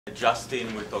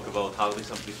Justin will talk about Hardness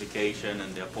amplification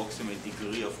and the approximate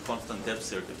degree of constant depth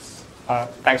circuits.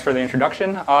 Thanks for the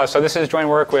introduction. So this is joint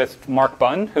work with Mark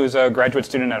Bunn, who's a graduate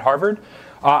student at Harvard.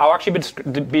 I'll actually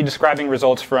be describing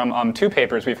results from two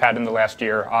papers we've had in the last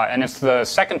year, and it's the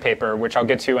second paper, which I'll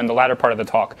get to in the latter part of the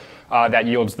talk, that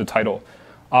yields the title.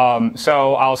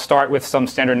 So I'll start with some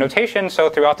standard notation.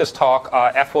 So throughout this talk,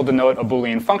 f will denote a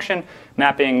Boolean function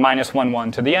mapping -1,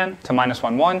 1 to the n to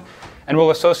 -1, 1. And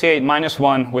we'll associate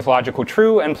 -1 with logical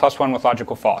true and +1 with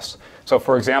logical false. So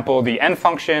for example, the n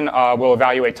function will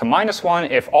evaluate to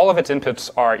 -1 if all of its inputs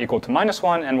are equal to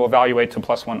 -1, and will evaluate to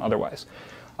 +1 otherwise.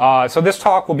 So this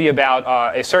talk will be about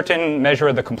a certain measure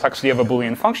of the complexity of a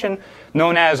Boolean function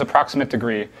known as approximate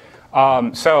degree.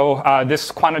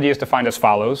 This quantity is defined as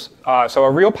follows. So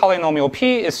a real polynomial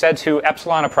p is said to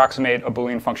epsilon approximate a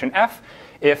Boolean function f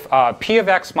if p of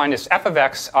x minus f of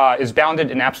x is bounded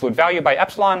in absolute value by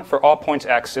epsilon for all points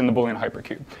x in the Boolean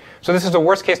hypercube. So this is a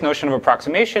worst case notion of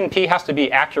approximation. P has to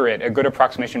be accurate, a good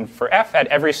approximation for f at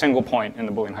every single point in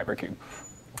the Boolean hypercube.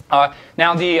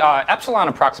 Now the epsilon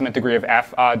approximate degree of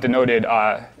f, denoted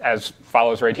as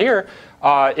follows right here,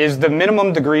 is the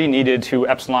minimum degree needed to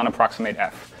epsilon approximate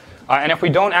f. And if we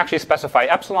don't actually specify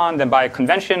epsilon, then by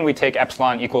convention we take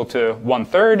epsilon equal to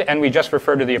 1/3, and we just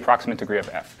refer to the approximate degree of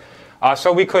f.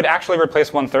 So we could actually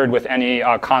replace 1/3 with any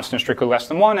constant strictly less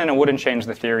than 1, and it wouldn't change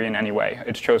the theory in any way.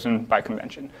 It's chosen by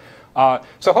convention.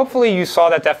 So hopefully you saw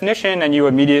that definition and you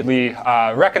immediately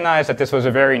recognized that this was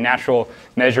a very natural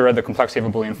measure of the complexity of a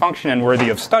Boolean function and worthy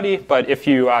of study. But if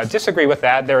you disagree with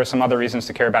that, there are some other reasons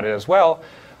to care about it as well.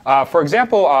 For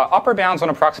example, upper bounds on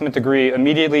approximate degree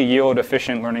immediately yield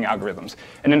efficient learning algorithms,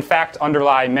 and in fact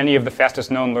underlie many of the fastest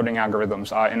known learning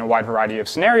algorithms in a wide variety of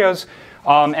scenarios.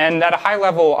 And at a high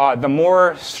level, the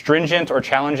more stringent or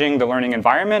challenging the learning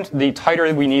environment, the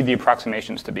tighter we need the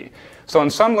approximations to be. So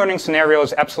in some learning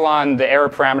scenarios, epsilon, the error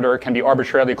parameter, can be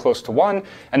arbitrarily close to 1.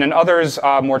 And in others,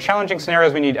 more challenging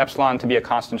scenarios, we need epsilon to be a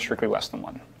constant strictly less than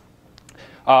 1.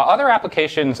 Other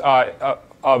applications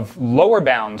of lower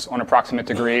bounds on approximate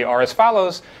degree are as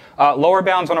follows. Lower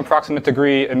bounds on approximate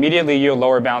degree immediately yield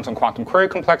lower bounds on quantum query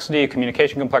complexity,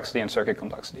 communication complexity, and circuit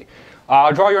complexity.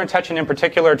 I'll draw your attention in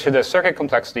particular to the circuit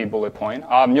complexity bullet point.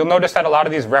 You'll notice that a lot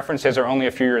of these references are only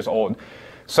a few years old.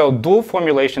 So dual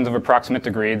formulations of approximate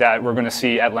degree that we're going to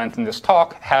see at length in this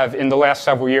talk have, in the last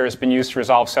several years, been used to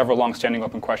resolve several long-standing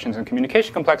open questions in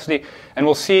communication complexity. And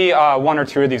we'll see one or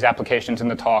two of these applications in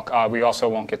the talk. We also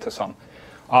won't get to some.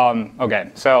 Okay,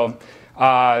 so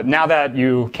now that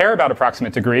you care about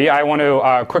approximate degree, I want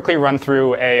to quickly run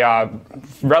through a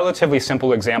relatively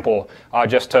simple example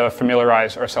just to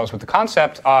familiarize ourselves with the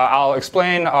concept. I'll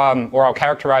explain or I'll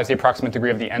characterize the approximate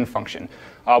degree of the n function,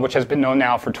 which has been known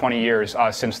now for 20 years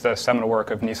since the seminal work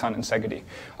of Nissan and Segedi.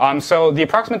 So the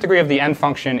approximate degree of the n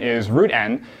function is root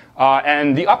n,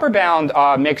 and the upper bound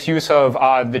makes use of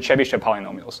the Chebyshev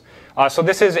polynomials. So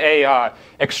this is a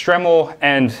extremal,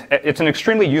 and it's an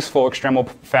extremely useful extremal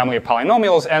family of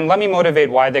polynomials, and let me motivate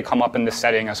why they come up in this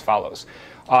setting as follows.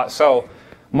 So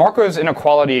Markov's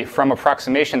inequality from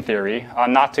approximation theory,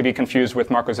 not to be confused with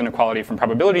Markov's inequality from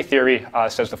probability theory,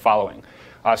 says the following.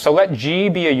 So let G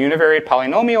be a univariate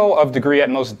polynomial of degree at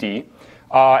most d,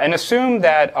 and assume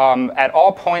that at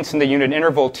all points in the unit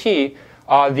interval t,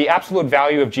 the absolute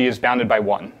value of G is bounded by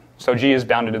 1. So G is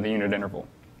bounded in the unit interval.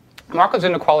 Markov's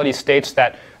inequality states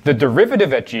that the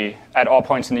derivative at G at all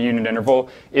points in the unit interval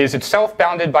is itself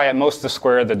bounded by at most the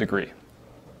square of the degree.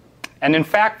 And in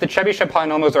fact, the Chebyshev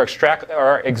polynomials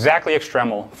are exactly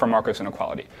extremal from Markov's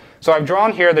inequality. So I've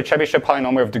drawn here the Chebyshev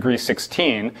polynomial of degree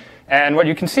 16. And what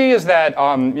you can see is that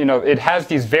it has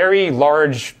these very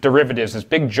large derivatives, this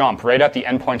big jump right at the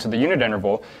endpoints of the unit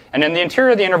interval. And in the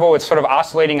interior of the interval, it's sort of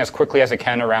oscillating as quickly as it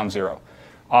can around 0.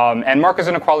 And Markov's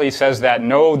inequality says that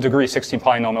no degree 16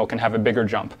 polynomial can have a bigger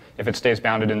jump if it stays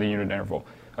bounded in the unit interval,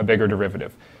 a bigger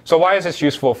derivative. So why is this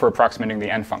useful for approximating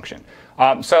the n function?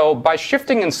 So by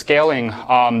shifting and scaling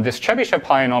this Chebyshev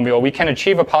polynomial, we can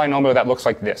achieve a polynomial that looks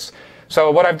like this. So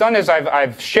what I've done is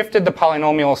I've shifted the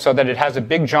polynomial so that it has a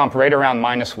big jump right around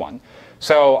 -1.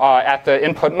 So at the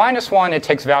input -1, it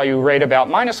takes value right about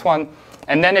 -1.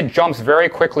 And then it jumps very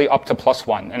quickly up to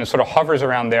 +1, and it sort of hovers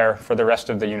around there for the rest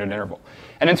of the unit interval.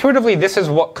 And intuitively, this is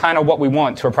what we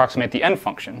want to approximate the n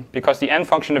function, because the n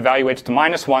function evaluates to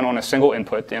 -1 on a single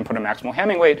input, the input of maximal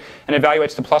Hamming weight, and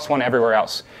evaluates to +1 everywhere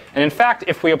else. And in fact,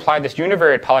 if we apply this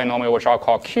univariate polynomial, which I'll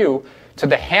call Q, to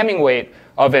the Hamming weight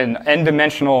of an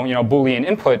n-dimensional Boolean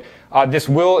input, this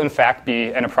will in fact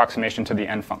be an approximation to the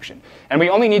n function. And we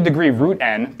only need degree root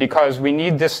n because we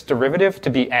need this derivative to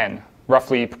be n,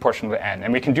 roughly proportional to n.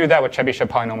 And we can do that with Chebyshev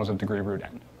polynomials of degree root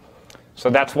n. So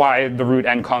that's why the root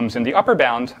n comes in the upper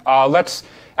bound. Let's,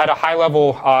 at a high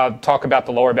level, talk about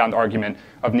the lower bound argument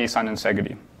of Nissan and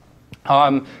Segedi.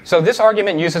 So this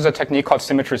argument uses a technique called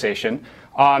symmetrization,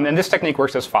 and this technique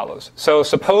works as follows. So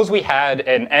suppose we had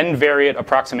an n-variate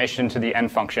approximation to the n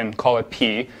function, call it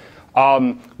p.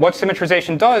 What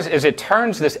symmetrization does is it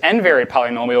turns this n-variate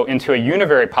polynomial into a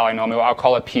univariate polynomial, I'll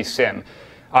call it p sim,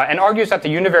 and argues that the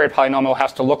univariate polynomial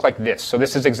has to look like this. So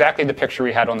this is exactly the picture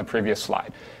we had on the previous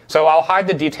slide. So I'll hide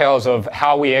the details of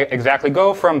how we exactly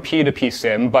go from p to p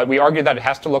sim, but we argue that it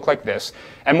has to look like this.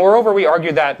 And moreover, we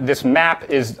argue that this map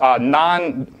is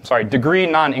degree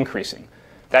non-increasing.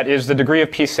 That is, the degree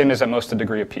of p sim is at most the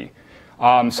degree of p.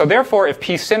 So therefore, if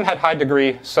p sim had high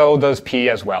degree, so does p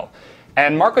as well.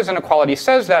 And Markov's inequality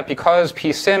says that because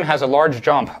p sim has a large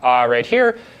jump right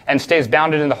here and stays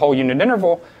bounded in the whole unit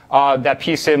interval, that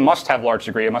p sim must have large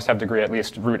degree. It must have degree at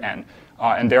least root n.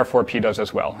 And therefore, p does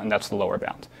as well, and that's the lower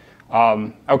bound.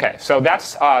 Okay, so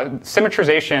that's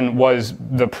symmetrization was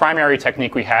the primary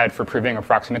technique we had for proving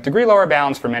approximate degree lower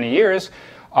bounds for many years.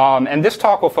 And this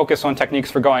talk will focus on techniques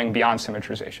for going beyond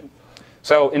symmetrization.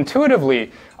 So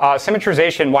intuitively,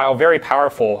 symmetrization, while very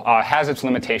powerful, has its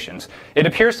limitations. It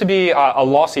appears to be a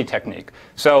lossy technique.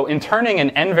 So in turning an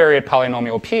n-variate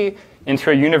polynomial p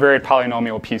into a univariate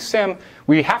polynomial p sim,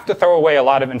 we have to throw away a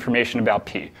lot of information about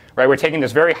p. Right? We're taking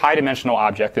this very high-dimensional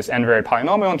object, this n-variate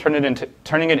polynomial, and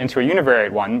turning it into a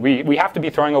univariate one. We have to be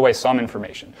throwing away some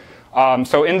information.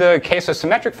 So in the case of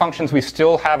symmetric functions, we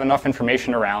still have enough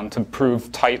information around to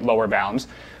prove tight lower bounds.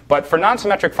 But for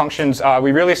non-symmetric functions,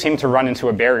 we really seem to run into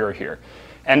a barrier here.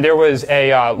 And there was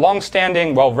a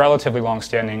long-standing, well, relatively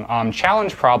long-standing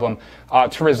challenge problem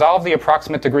to resolve the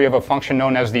approximate degree of a function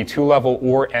known as the two-level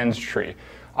OR-ends tree.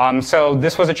 So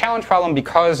this was a challenge problem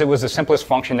because it was the simplest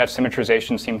function that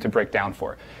symmetrization seemed to break down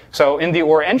for. So in the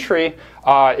OR-end tree,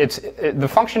 the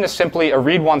function is simply a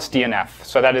read once DNF.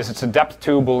 So that is, it's a depth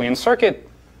 2 Boolean circuit.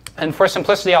 And for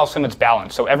simplicity, I'll assume it's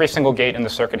balanced. So every single gate in the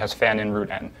circuit has fan-in root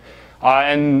n.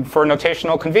 And for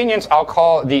notational convenience, I'll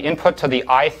call the input to the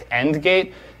ith end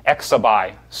gate x sub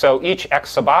I. So each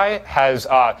x sub I has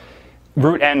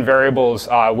root n variables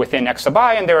within x sub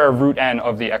I, and there are root n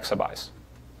of the x sub i's.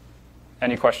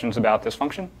 Any questions about this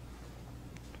function?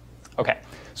 OK.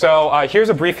 So here's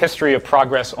a brief history of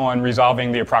progress on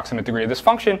resolving the approximate degree of this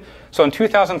function. So in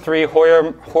 2003,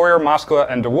 Hoyer,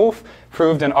 Moskwa, and de Wolf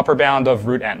proved an upper bound of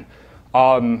root n.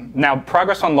 Now,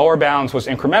 progress on lower bounds was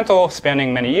incremental,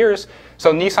 spanning many years.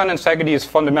 So Nissan and Segedi's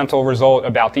fundamental result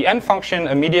about the n function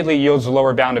immediately yields the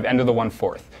lower bound of n to the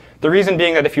 1/4. The reason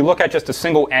being that if you look at just a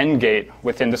single n gate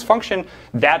within this function,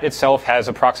 that itself has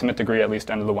approximate degree at least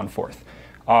n to the 1/4.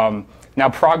 Now,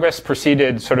 progress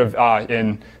proceeded sort of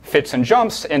in fits and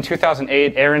jumps. In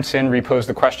 2008, Aronson reposed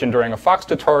the question during a Fox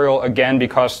tutorial, again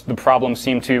because the problem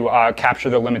seemed to capture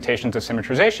the limitations of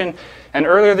symmetrization. And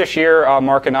earlier this year,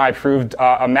 Mark and I proved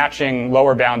a matching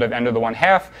lower bound of n to the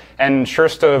 1/2, and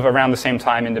Shurstov around the same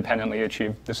time independently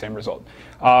achieved the same result.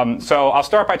 So I'll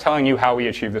start by telling you how we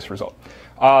achieved this result.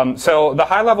 So the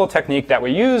high-level technique that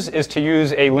we use is to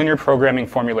use a linear programming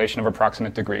formulation of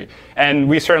approximate degree. And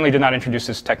we certainly did not introduce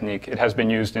this technique. It has been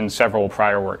used in several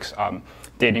prior works,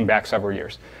 dating back several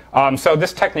years. So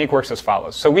this technique works as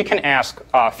follows. So we can ask,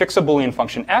 fix a Boolean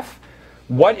function f.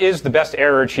 What is the best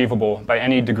error achievable by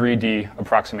any degree d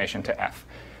approximation to f?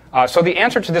 So the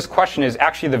answer to this question is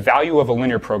actually the value of a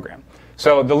linear program.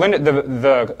 So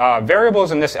the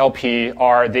variables in this LP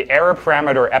are the error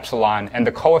parameter epsilon and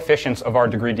the coefficients of our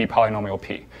degree d polynomial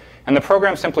p. And the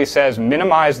program simply says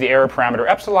minimize the error parameter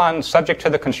epsilon subject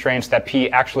to the constraints that p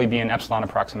actually be an epsilon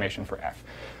approximation for f.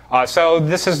 So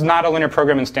this is not a linear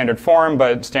program in standard form,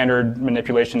 but standard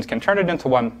manipulations can turn it into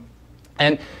one.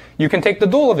 And you can take the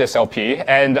dual of this LP,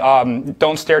 and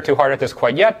don't stare too hard at this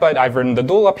quite yet, but I've written the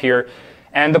dual up here.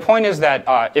 And the point is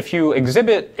that if you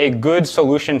exhibit a good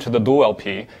solution to the dual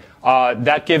LP,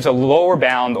 that gives a lower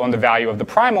bound on the value of the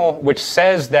primal, which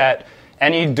says that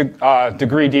any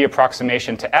degree d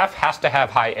approximation to f has to have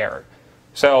high error.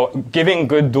 So giving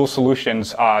good dual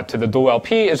solutions to the dual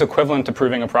LP is equivalent to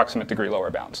proving approximate degree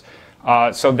lower bounds.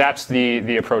 So that's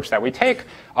the approach that we take.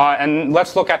 And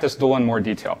let's look at this dual in more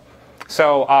detail.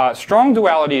 So strong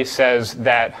duality says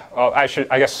that,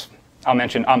 I'll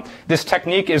mention, this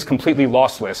technique is completely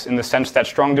lossless in the sense that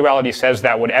strong duality says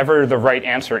that whatever the right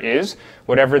answer is,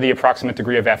 whatever the approximate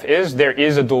degree of f is, there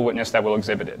is a dual witness that will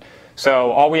exhibit it.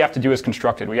 So all we have to do is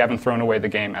construct it. We haven't thrown away the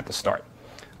game at the start.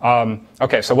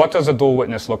 OK, so what does a dual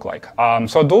witness look like?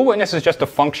 So a dual witness is just a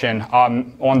function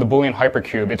on the Boolean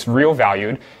hypercube. It's real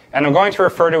valued. And I'm going to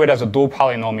refer to it as a dual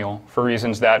polynomial for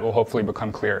reasons that will hopefully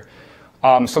become clear.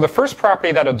 So the first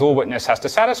property that a dual witness has to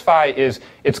satisfy is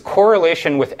its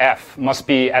correlation with f must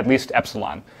be at least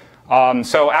epsilon.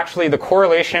 So actually the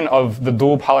correlation of the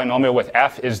dual polynomial with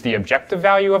f is the objective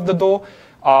value of the dual.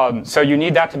 So you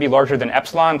need that to be larger than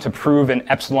epsilon to prove an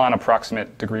epsilon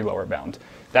approximate degree lower bound.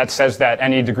 That says that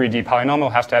any degree d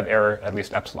polynomial has to have error at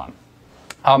least epsilon.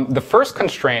 The first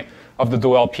constraint of the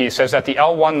dual LP says that the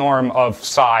L1 norm of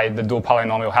psi, the dual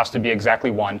polynomial, has to be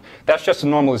exactly 1. That's just a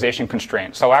normalization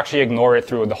constraint. So I'll actually ignore it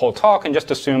through the whole talk and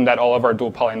just assume that all of our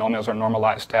dual polynomials are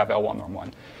normalized to have L1 norm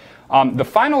 1. The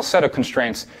final set of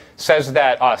constraints says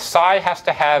that psi has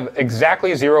to have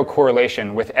exactly 0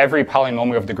 correlation with every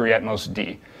polynomial of degree at most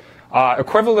d.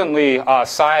 Equivalently,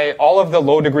 psi, all of the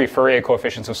low degree Fourier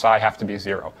coefficients of psi have to be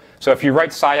 0. So if you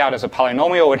write psi out as a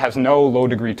polynomial, it has no low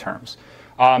degree terms.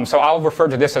 So I'll refer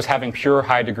to this as having pure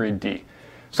high degree d.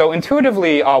 So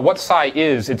intuitively, what psi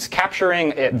is, it's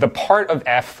capturing the part of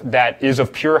f that is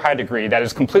of pure high degree that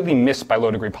is completely missed by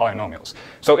low degree polynomials.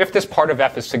 So if this part of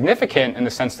f is significant in the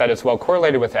sense that it's well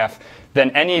correlated with f, then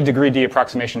any degree d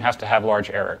approximation has to have large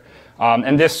error.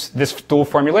 And this dual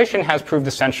formulation has proved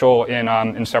essential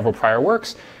in several prior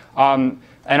works. And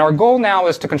our goal now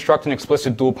is to construct an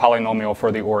explicit dual polynomial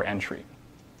for the OR entry.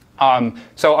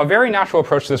 So a very natural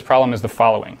approach to this problem is the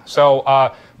following. So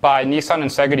by Nissan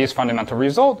and Segedi's fundamental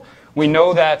result, we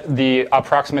know that the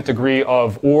approximate degree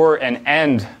of OR and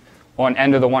end on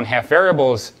end of the 1/2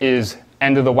 variables is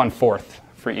end of the 1/4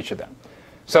 for each of them.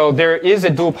 So there is a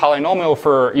dual polynomial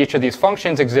for each of these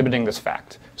functions exhibiting this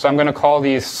fact. So I'm going to call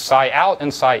these psi out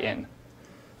and psi in.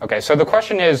 Okay, so the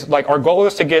question is, like, our goal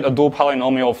is to get a dual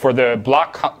polynomial for the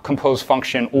block composed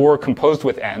function OR composed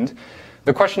with end.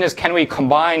 The question is, can we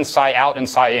combine psi out and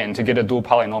psi in to get a dual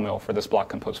polynomial for this block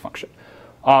composed function?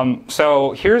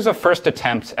 So here's a first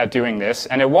attempt at doing this,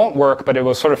 and it won't work, but it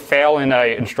will sort of fail in an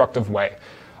instructive way.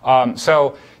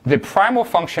 So the primal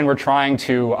function we're trying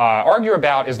to argue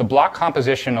about is the block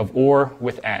composition of OR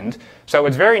with end. So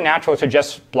it's very natural to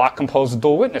just block compose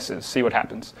dual witnesses, see what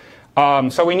happens.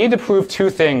 So we need to prove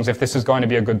two things if this is going to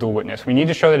be a good dual witness. We need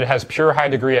to show that it has pure high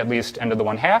degree at least end of the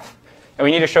 1/2. And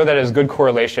we need to show that it has good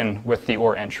correlation with the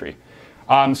OR entry.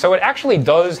 So it actually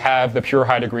does have the pure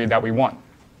high degree that we want.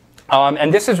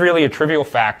 And this is really a trivial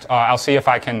fact. I'll see if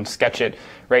I can sketch it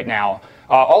right now.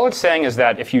 All it's saying is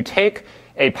that if you take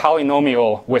a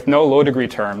polynomial with no low degree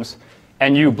terms,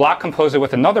 and you block compose it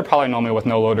with another polynomial with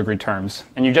no low degree terms,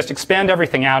 and you just expand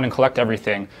everything out and collect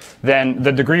everything, then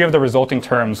the degree of the resulting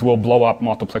terms will blow up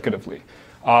multiplicatively.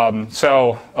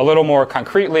 So a little more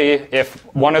concretely, if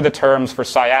one of the terms for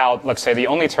psi out, let's say the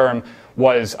only term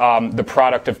was the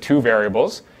product of two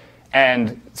variables,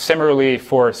 and similarly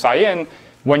for psi in,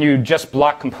 when you just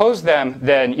block compose them,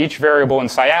 then each variable in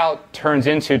psi out turns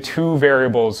into two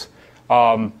variables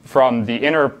from the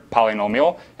inner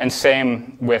polynomial, and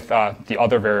same with the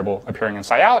other variable appearing in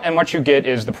psi out, and what you get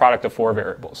is the product of four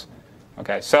variables.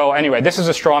 Okay, so anyway, this is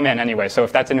a straw man anyway, so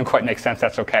if that didn't quite make sense,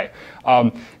 that's okay.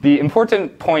 The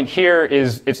important point here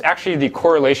is it's actually the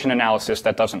correlation analysis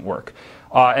that doesn't work.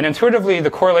 And intuitively, the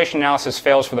correlation analysis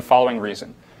fails for the following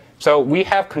reason. So we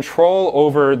have control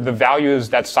over the values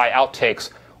that psi out takes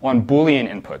on Boolean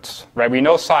inputs, right? We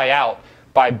know psi out,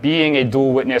 by being a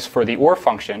dual witness for the OR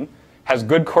function, has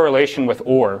good correlation with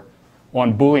OR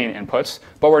on Boolean inputs,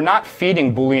 but we're not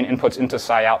feeding Boolean inputs into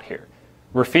psi out here.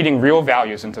 We're feeding real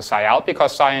values into psi out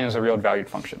because psi in is a real valued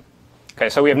function. Okay,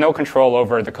 so we have no control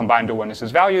over the combined dual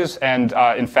witnesses values, and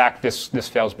in fact, this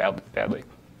fails badly.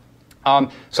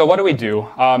 So what do we do?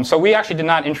 So we actually did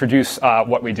not introduce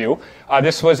what we do.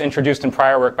 This was introduced in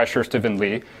prior work by Scherstov and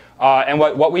Lee. And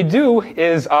what we do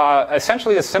is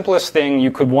essentially the simplest thing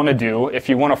you could want to do if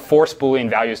you want to force Boolean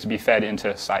values to be fed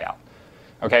into psi out.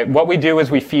 Okay, what we do is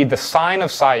we feed the sign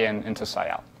of psi in into psi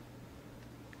out.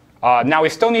 Now we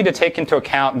still need to take into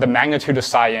account the magnitude of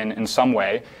psi in some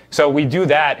way. So we do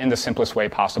that in the simplest way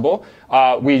possible.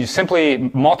 We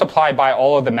simply multiply by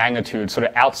all of the magnitudes sort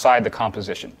of outside the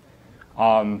composition.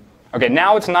 Okay,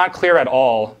 now it's not clear at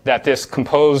all that this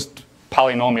composed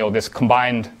polynomial, this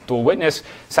combined dual witness,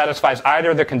 satisfies either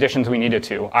of the conditions we need it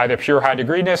to, either pure high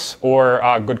degreeness or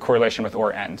good correlation with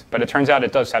OR end. But it turns out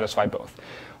it does satisfy both.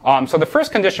 So the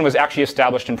first condition was actually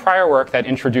established in prior work that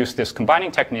introduced this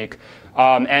combining technique,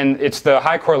 and it's the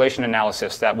high correlation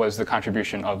analysis that was the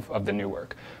contribution of the new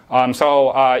work.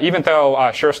 So even though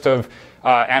Scherstov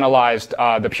analyzed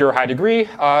the pure high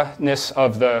degree-ness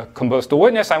of the composed dual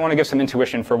witness, I want to give some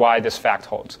intuition for why this fact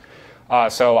holds.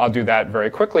 So I'll do that very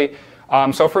quickly.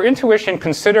 So for intuition,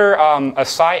 consider a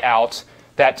psi out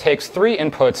that takes 3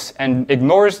 inputs and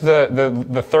ignores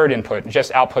the third input,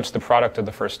 just outputs the product of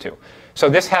the first 2. So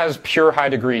this has pure high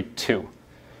degree 2.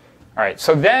 All right,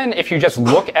 so then if you just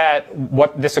look at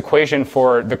what this equation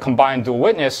for the combined dual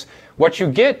witness, what you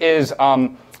get is,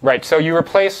 right, so you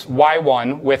replace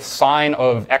y1 with sine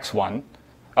of x1,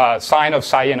 sine of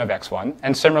psi in of x1,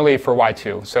 and similarly for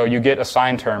y2. So you get a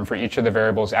sine term for each of the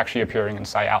variables actually appearing in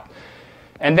psi out.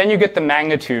 And then you get the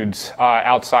magnitudes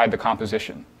outside the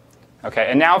composition. Okay,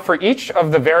 and now for each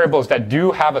of the variables that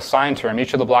do have a sine term,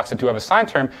 each of the blocks that do have a sine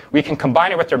term, we can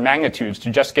combine it with their magnitudes to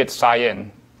just get psi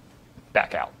in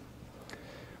back out.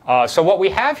 So what we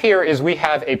have here is we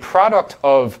have a product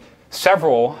of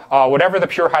several, whatever the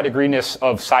pure high degreeness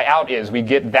of psi out is, we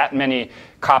get that many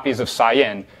copies of psi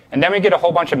in. And then we get a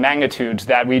whole bunch of magnitudes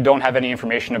that we don't have any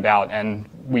information about and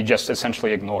we just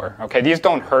essentially ignore. Okay, these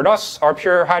don't hurt us, our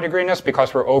pure high degreeness,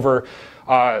 because they're over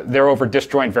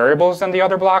disjoint variables than the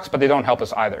other blocks, but they don't help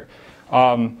us either.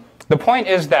 The point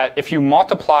is that if you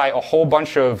multiply a whole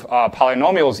bunch of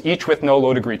polynomials, each with no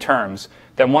low degree terms,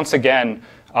 then once again,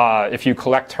 if you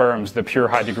collect terms, the pure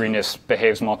high degreeness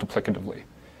behaves multiplicatively.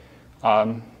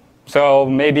 So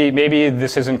maybe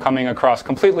this isn't coming across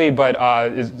completely, but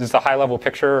is the high-level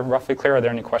picture roughly clear? Are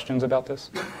there any questions about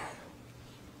this?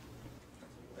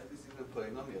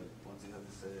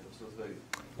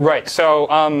 Right. So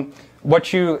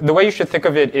the way you should think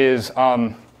of it is,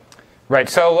 right.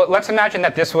 So let's imagine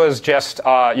that this was just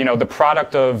the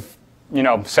product of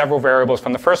several variables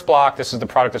from the first block. This is the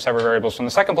product of several variables from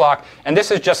the second block, and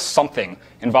this is just something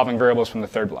involving variables from the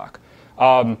third block.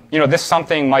 This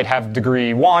something might have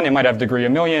degree 1, it might have degree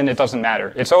 1,000,000, it doesn't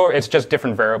matter. It's just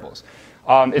different variables.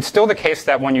 It's still the case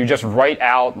that when you just write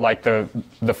out like the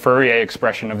Fourier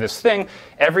expression of this thing,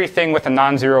 everything with a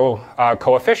non-zero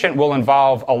coefficient will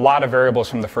involve a lot of variables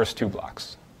from the first two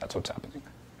blocks. That's what's happening.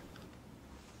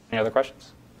 Any other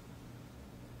questions?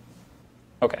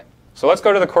 Okay, so let's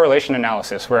go to the correlation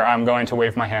analysis where I'm going to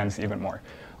wave my hands even more.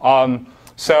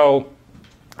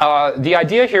 The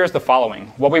idea here is the following.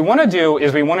 What we want to do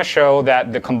is we want to show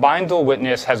that the combined dual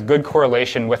witness has good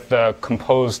correlation with the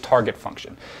composed target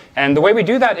function. And the way we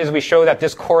do that is we show that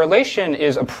this correlation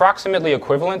is approximately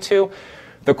equivalent to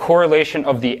the correlation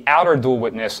of the outer dual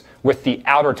witness with the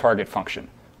outer target function,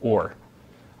 or.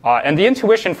 And the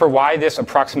intuition for why this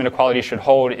approximate equality should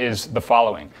hold is the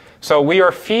following. So we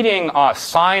are feeding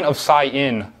sine of psi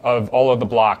in of all of the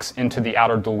blocks into the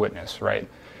outer dual witness, right?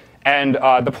 And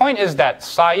the point is that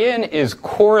psi in is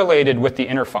correlated with the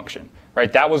inner function,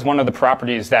 right? That was one of the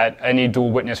properties that any dual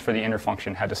witness for the inner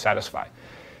function had to satisfy.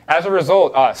 As a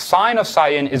result, sine of psi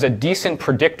in is a decent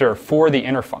predictor for the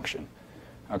inner function.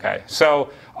 Okay, so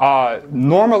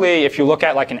normally if you look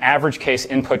at like an average case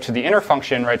input to the inner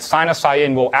function, right, sine of psi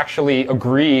in will actually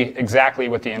agree exactly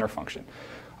with the inner function.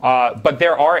 But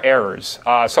there are errors.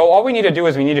 So all we need to do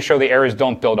is we need to show the errors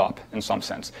don't build up in some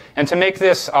sense. And to make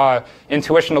this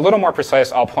intuition a little more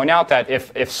precise, I'll point out that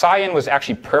if psi in was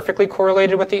actually perfectly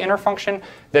correlated with the inner function,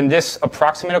 then this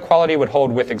approximate equality would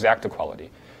hold with exact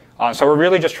equality. So we're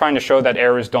really just trying to show that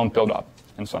errors don't build up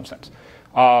in some sense.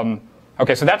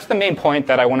 Okay, so that's the main point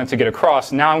that I wanted to get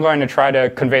across. Now I'm going to try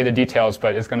to convey the details,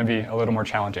 but it's going to be a little more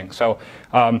challenging. So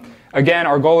again,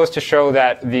 our goal is to show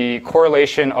that the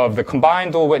correlation of the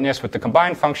combined dual witness with the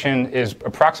combined function is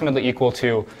approximately equal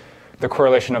to the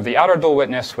correlation of the outer dual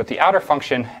witness with the outer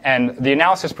function, and the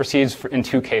analysis proceeds in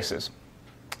two cases.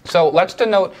 So let's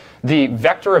denote the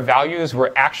vector of values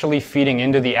we're actually feeding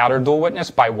into the outer dual witness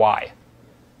by y.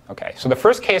 Okay, so the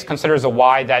first case considers a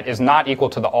y that is not equal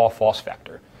to the all false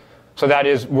vector. So that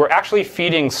is, we're actually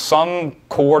feeding some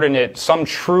coordinate, some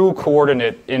true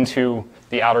coordinate into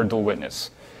the outer dual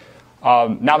witness.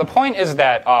 Now the point is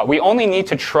that we only need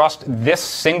to trust this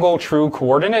single true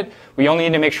coordinate. We only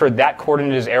need to make sure that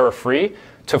coordinate is error-free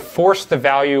to force the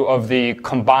value of the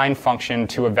combined function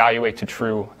to evaluate to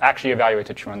true, actually evaluate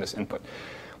to true on this input.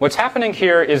 What's happening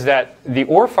here is that the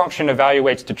OR function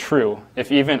evaluates to true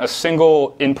if even a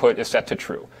single input is set to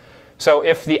true. So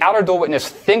if the outer dual witness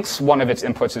thinks one of its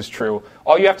inputs is true,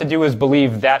 all you have to do is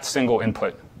believe that single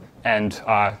input. And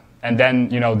then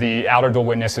the outer dual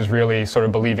witness is really sort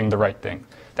of believing the right thing.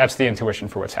 That's the intuition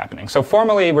for what's happening. So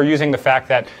formally, we're using the fact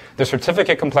that the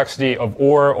certificate complexity of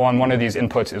OR on one of these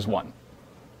inputs is 1.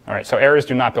 All right, so errors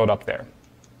do not build up there.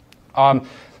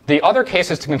 The other case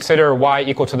is to consider y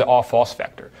equal to the all false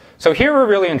vector. So here we're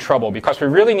really in trouble because we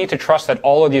really need to trust that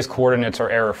all of these coordinates are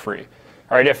error-free.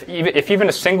 All right, if even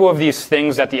a single of these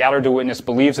things that the outer dual witness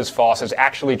believes is false is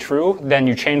actually true, then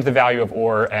you change the value of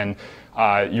OR and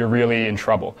you're really in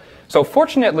trouble. So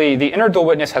fortunately, the inner dual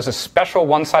witness has a special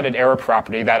one-sided error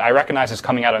property that I recognize is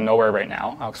coming out of nowhere right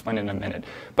now. I'll explain it in a minute.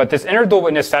 But this inner dual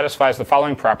witness satisfies the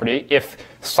following property. If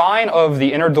sine of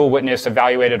the inner dual witness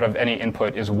evaluated of any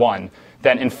input is 1,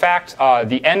 then in fact,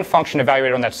 the n function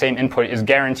evaluated on that same input is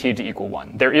guaranteed to equal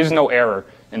 1. There is no error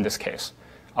in this case.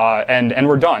 And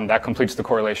we're done. That completes the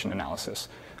correlation analysis.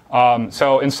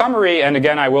 So in summary, and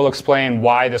again, I will explain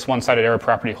why this one-sided error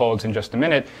property holds in just a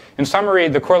minute. In summary,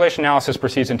 the correlation analysis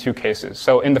proceeds in two cases.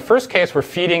 So in the first case, we're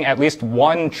feeding at least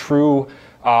one true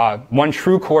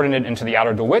coordinate into the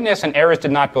outer dual witness, and errors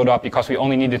did not build up because we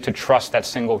only needed to trust that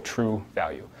single true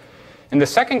value. In the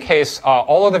second case,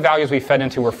 all of the values we fed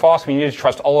into were false. We needed to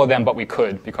trust all of them, but we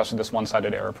could because of this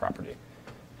one-sided error property.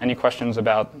 Any questions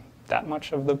about that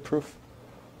much of the proof?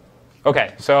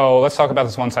 OK, so let's talk about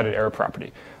this one-sided error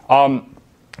property. All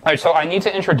right, so I need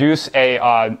to introduce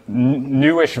a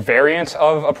newish variant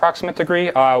of approximate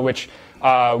degree, which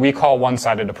we call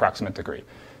one-sided approximate degree.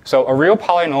 So a real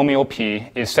polynomial p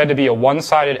is said to be a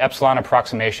one-sided epsilon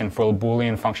approximation for a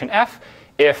Boolean function f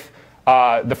if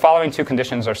the following two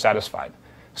conditions are satisfied.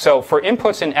 So for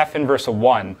inputs in f inverse of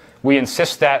 1, we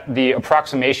insist that the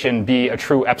approximation be a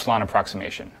true epsilon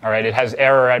approximation. All right, it has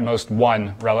error at most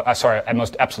at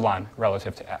most epsilon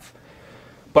relative to f.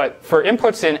 But for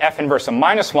inputs in f inverse of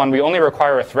 -1, we only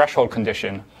require a threshold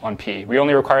condition on p. We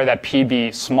only require that p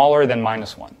be smaller than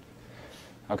 -1.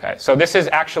 Okay, so this is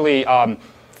actually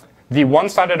the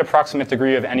one-sided approximate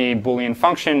degree of any Boolean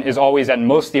function is always at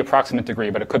most the approximate degree,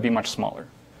 but it could be much smaller.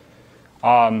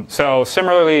 So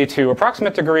similarly to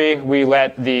approximate degree, we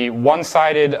let the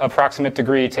one-sided approximate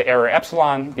degree to error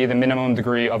epsilon be the minimum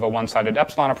degree of a one-sided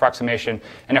epsilon approximation.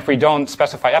 And if we don't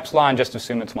specify epsilon, just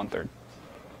assume it's 1/3.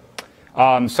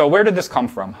 So where did this come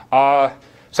from?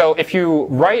 So if you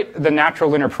write the natural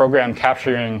linear program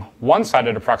capturing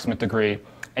one-sided approximate degree,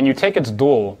 and you take its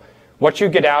dual, what you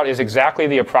get out is exactly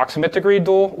the approximate degree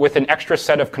dual with an extra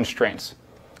set of constraints.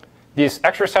 This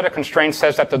extra set of constraints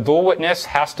says that the dual witness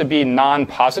has to be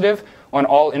non-positive on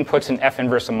all inputs in f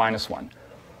inverse of -1.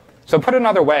 So put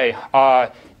another way,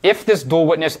 if this dual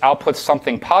witness outputs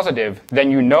something positive,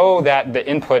 then you know that the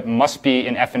input must be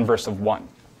in f inverse of 1.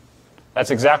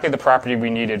 That's exactly the property we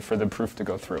needed for the proof to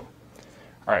go through.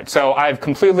 All right, so I've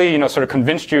completely, sort of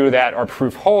convinced you that our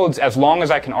proof holds as long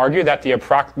as I can argue that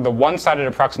the one-sided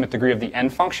approximate degree of the n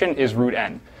function is root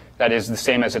n. That is the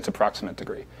same as its approximate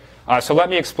degree. So let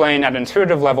me explain at an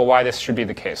intuitive level why this should be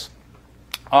the case.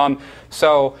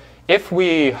 So if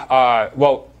we,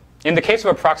 in the case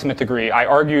of approximate degree, I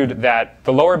argued that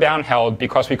the lower bound held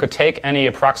because we could take any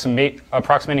approximating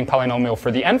polynomial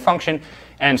for the n function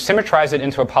and symmetrize it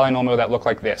into a polynomial that looked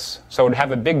like this. So it would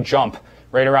have a big jump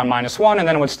right around -1, and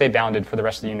then it would stay bounded for the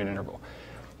rest of the unit interval.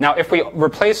 Now, if we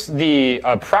replace the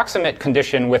approximate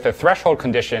condition with a threshold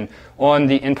condition on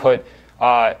the input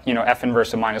f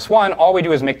inverse of -1, all we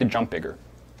do is make the jump bigger.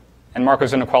 And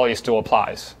Markov's inequality still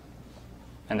applies.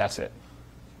 And that's it.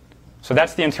 So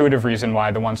that's the intuitive reason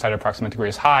why the one-sided approximate degree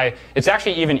is high. It's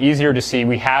actually even easier to see.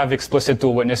 We have explicit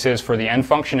dual witnesses for the n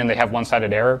function, and they have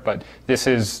one-sided error. But this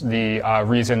is the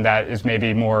reason that is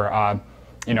maybe more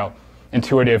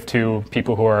intuitive to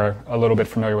people who are a little bit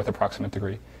familiar with approximate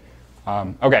degree.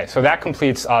 OK, so that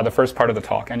completes the first part of the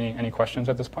talk. Any questions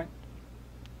at this point?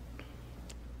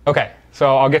 OK,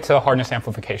 so I'll get to hardness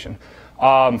amplification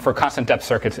for constant depth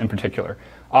circuits in particular.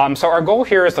 So our goal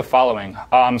here is the following.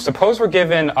 Suppose we're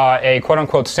given a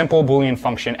quote-unquote simple Boolean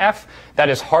function f that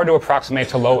is hard to approximate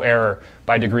to low error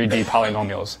by degree d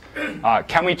polynomials.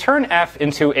 Can we turn f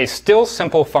into a still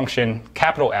simple function,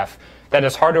 capital F, that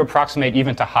is hard to approximate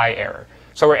even to high error?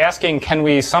 So we're asking, can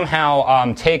we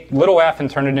somehow take little f and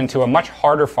turn it into a much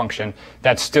harder function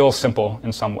that's still simple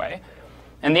in some way?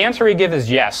 And the answer we give is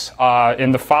yes,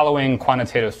 in the following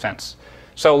quantitative sense.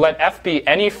 So let f be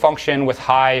any function with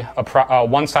high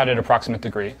one-sided approximate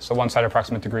degree, so one-sided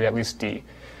approximate degree at least d.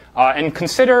 And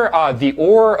consider the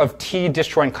OR of t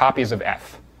disjoint copies of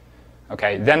f.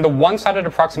 Okay, then the one-sided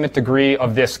approximate degree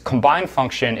of this combined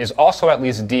function is also at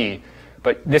least d,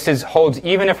 but this holds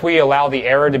even if we allow the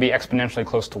error to be exponentially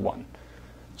close to 1.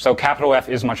 So capital F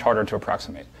is much harder to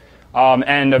approximate.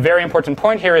 And a very important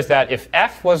point here is that if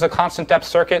f was a constant depth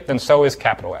circuit, then so is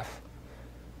capital F.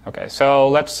 OK, so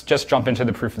let's just jump into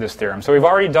the proof of this theorem. So we've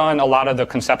already done a lot of the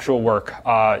conceptual work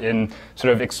in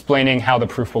sort of explaining how the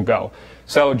proof will go.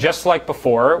 So just like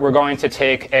before, we're going to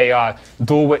take a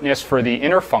dual witness for the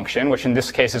inner function, which in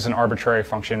this case is an arbitrary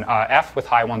function, f with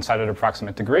high one-sided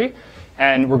approximate degree.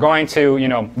 And we're going to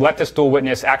let this dual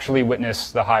witness actually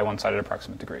witness the high one-sided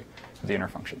approximate degree of the inner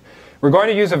function. We're going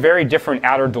to use a very different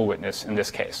outer dual witness in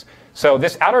this case. So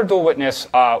this outer dual witness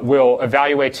will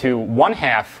evaluate to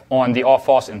 1/2 on the all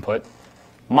false input,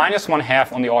 minus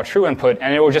 1/2 on the all true input,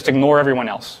 and it will just ignore everyone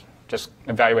else, just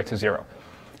evaluate to 0.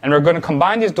 And we're going to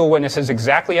combine these dual witnesses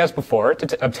exactly as before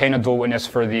to obtain a dual witness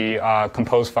for the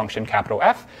composed function capital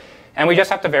F. And we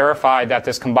just have to verify that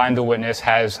this combined dual witness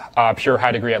has pure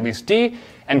high degree at least D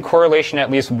and correlation at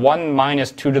least 1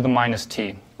 minus 2 to the minus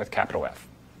T with capital F.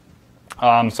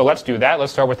 So let's do that.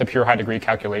 Let's start with the pure high degree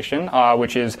calculation,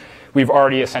 which is we've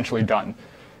already essentially done.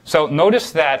 So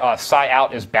notice that psi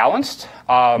out is balanced.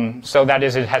 So that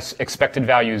is, it has expected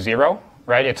value 0,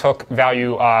 right? It took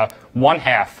value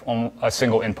 1/2 on a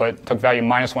single input, took value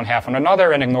minus 1/2 on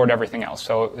another, and ignored everything else.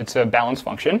 So it's a balanced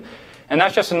function. And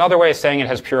that's just another way of saying it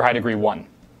has pure high degree 1.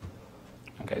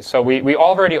 Okay, so we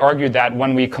already argued that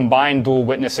when we combine dual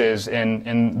witnesses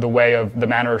in the way of the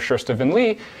manner of Scherstoff and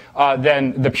Lee,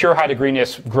 then the pure high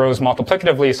degreeness grows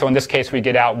multiplicatively. So in this case, we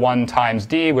get out 1 times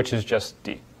D, which is just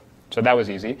D. So that was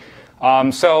easy.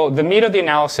 So the meat of the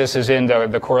analysis is in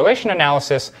the correlation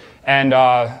analysis. And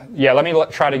yeah, let me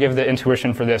try to give the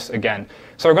intuition for this again.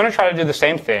 So we're going to try to do the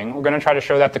same thing. We're going to try to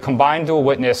show that the combined dual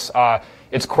witness,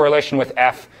 its correlation with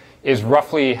F, is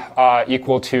roughly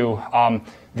equal to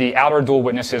the outer dual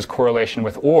witness's correlation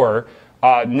with OR.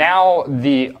 Now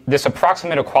this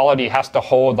approximate equality has to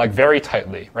hold like very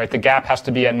tightly, right? The gap has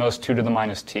to be at most 2 to the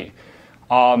minus T.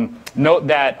 Note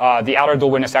that the outer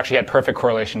dual witness actually had perfect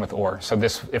correlation with OR. So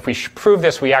this, if we prove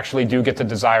this, we actually do get the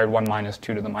desired 1 minus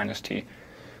 2 to the minus T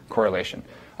correlation.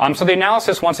 So the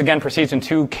analysis, once again, proceeds in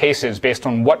 2 cases based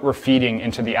on what we're feeding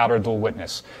into the outer dual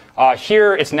witness.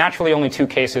 Here, it's naturally only 2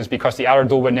 cases because the outer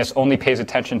dual witness only pays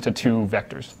attention to 2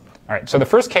 vectors. All right, so the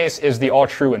first case is the all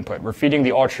true input. We're feeding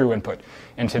the all true input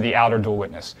into the outer dual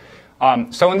witness.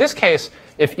 So in this case,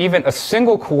 if even a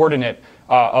single coordinate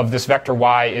of this vector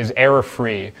y is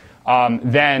error-free,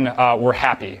 then we're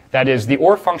happy. That is, the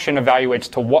OR function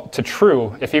evaluates to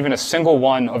true if even a single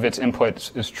one of its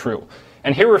inputs is true.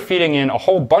 And here we're feeding in a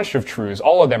whole bunch of trues.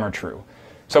 All of them are true.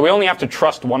 So we only have to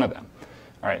trust one of them.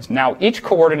 All right, so now each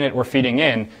coordinate we're feeding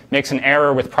in makes an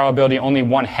error with probability only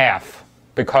 1/2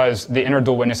 because the inner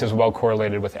dual witness is well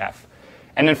correlated with F.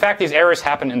 And in fact, these errors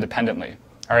happen independently.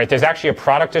 All right, there's actually a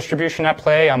product distribution at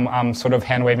play. I'm sort of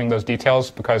hand-waving those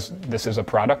details because this is a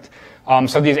product.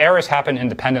 So these errors happen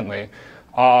independently.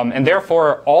 And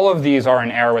therefore, all of these are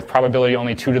an error with probability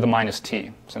only 2 to the minus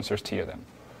T, since there's T of them.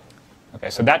 Okay,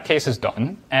 so that case is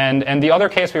done. And the other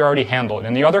case we already handled.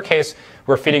 In the other case,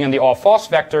 we're feeding in the all false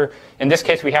vector. In this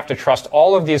case, we have to trust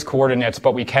all of these coordinates,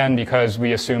 but we can because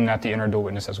we assume that the inner dual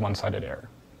witness has one-sided error.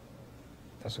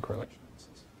 That's the correlation.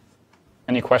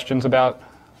 Any questions about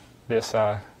this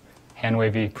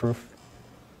hand-wavy proof?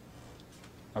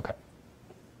 Okay.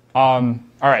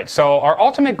 All right, so our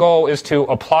ultimate goal is to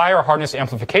apply our hardness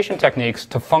amplification techniques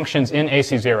to functions in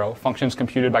AC0, functions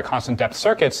computed by constant depth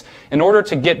circuits, in order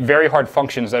to get very hard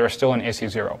functions that are still in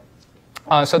AC0.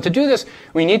 So to do this,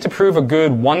 we need to prove a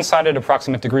good one-sided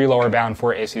approximate degree lower bound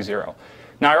for AC0.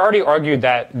 Now, I already argued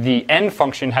that the n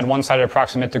function had one-sided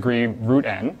approximate degree root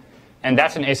n, and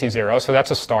that's in AC0, so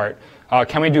that's a start.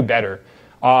 Can we do better?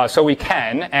 So we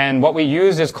can, and what we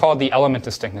use is called the element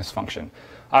distinctness function.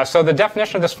 So the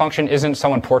definition of this function isn't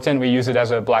so important. We use it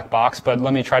as a black box, but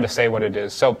let me try to say what it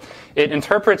is. So it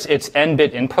interprets its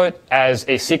n-bit input as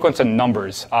a sequence of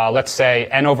numbers. Let's say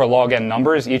n over log n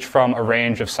numbers, each from a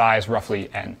range of size roughly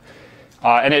n.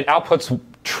 And it outputs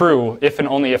true if and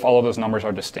only if all of those numbers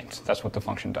are distinct. That's what the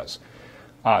function does.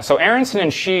 So Aronson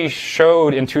and Shi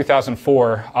showed in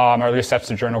 2004, or at least that's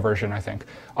the journal version, I think,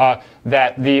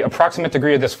 that the approximate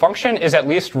degree of this function is at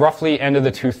least roughly n to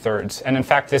the 2/3. And in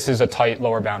fact, this is a tight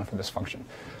lower bound for this function.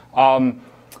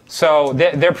 So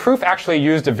their proof actually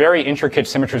used a very intricate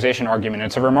symmetrization argument.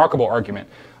 It's a remarkable argument.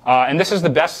 And this is the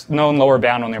best known lower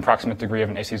bound on the approximate degree of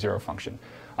an AC0 function.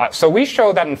 So we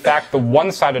show that, in fact, the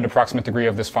one-sided approximate degree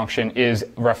of this function is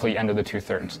roughly n to the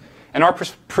 2/3. And our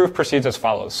proof proceeds as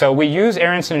follows. So we use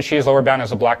Aronson and Shi's lower bound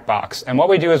as a black box. And what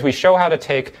we do is we show how to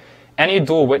take any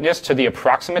dual witness to the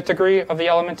approximate degree of the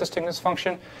element distinctness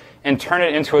function and turn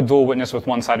it into a dual witness with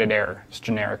one-sided error, just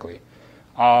generically.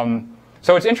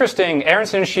 So it's interesting.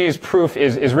 Aronson and Shi's proof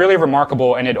is really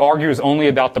remarkable, and it argues only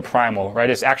about the primal, right?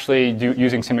 It's actually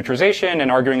using symmetrization and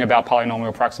arguing about polynomial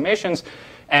approximations.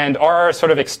 And our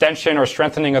sort of extension or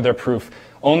strengthening of their proof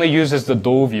only uses the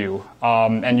dual view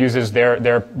and uses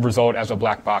their result as a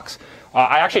black box.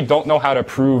 I actually don't know how to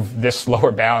prove this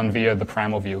lower bound via the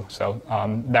primal view, so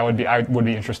I would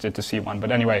be interested to see one.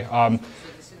 But anyway. So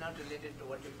this is not related to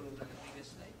what you proved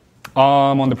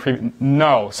on the previous slide?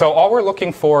 No. So all we're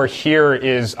looking for here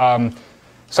is,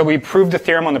 so we proved the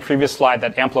theorem on the previous slide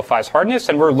that amplifies hardness,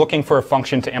 and we're looking for a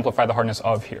function to amplify the hardness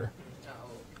of here.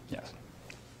 Yes.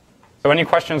 So any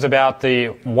questions about the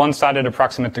one-sided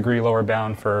approximate degree lower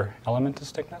bound for element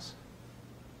distinctness?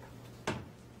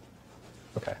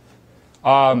 Okay.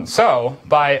 So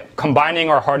by combining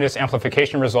our hardness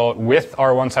amplification result with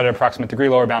our one-sided approximate degree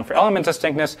lower bound for element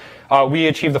distinctness, we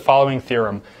achieve the following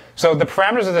theorem. So the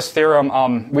parameters of this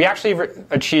theorem, we actually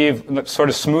achieve sort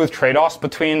of smooth trade-offs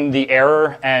between the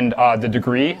error and the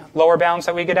degree lower bounds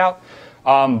that we get out.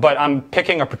 But I'm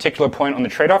picking a particular point on the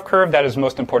trade-off curve that is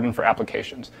most important for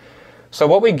applications. So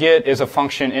what we get is a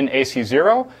function in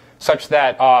AC0 such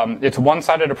that its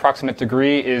one-sided approximate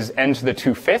degree is n to the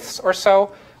 2/5 or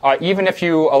so, even if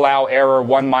you allow error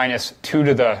 1 minus 2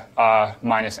 to the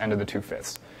minus n to the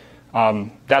 2/5.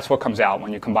 That's what comes out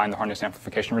when you combine the hardness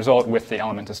amplification result with the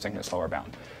element distinctness lower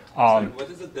bound. Sorry, what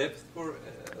is the depth for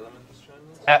element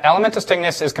distinctness? Element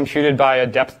distinctness is computed by a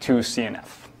depth 2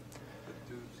 CNF.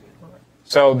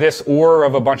 So this OR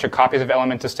of a bunch of copies of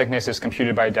element distinctness is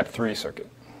computed by a depth 3 circuit.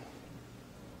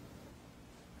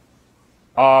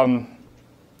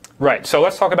 Right, so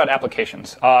let's talk about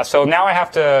applications. So now I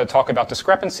have to talk about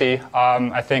discrepancy.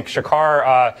 I think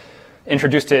Shakar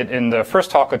introduced it in the first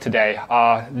talk of today.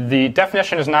 The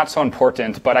definition is not so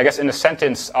important, but I guess in a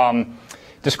sentence,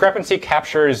 discrepancy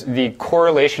captures the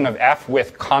correlation of F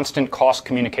with constant cost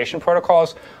communication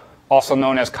protocols, also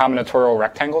known as combinatorial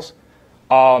rectangles.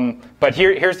 But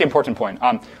here's the important point.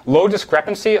 Low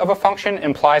discrepancy of a function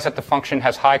implies that the function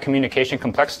has high communication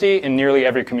complexity in nearly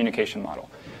every communication model.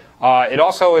 It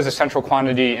also is a central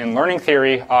quantity in learning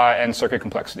theory and circuit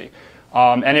complexity.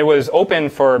 And it was open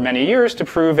for many years to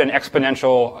prove an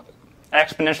exponentially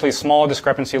small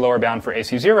discrepancy lower bound for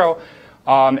AC0.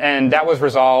 And that was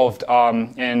resolved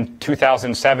in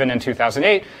 2007 and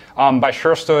 2008 by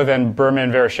Scherstov and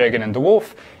Berman, Vereshchagin, and de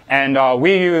Wolf. And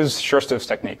we use Scherstov's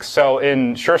techniques. So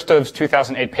in Scherstov's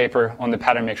 2008 paper on the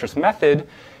pattern matrix method,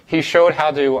 he showed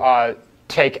how to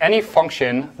take any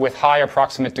function with high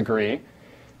approximate degree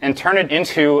and turn it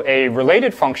into a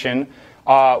related function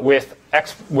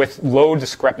with low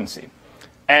discrepancy.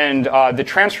 And the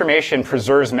transformation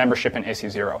preserves membership in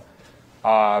AC0.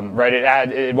 Right?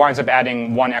 It winds up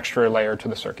adding one extra layer to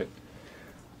the circuit.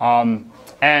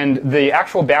 And the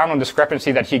actual bound on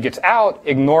discrepancy that he gets out,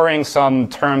 ignoring some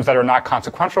terms that are not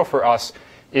consequential for us,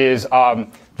 is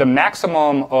the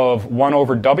maximum of 1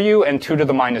 over W and 2 to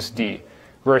the minus D.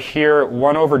 Where here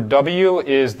 1 over W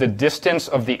is the distance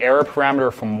of the error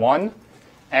parameter from 1,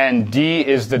 and D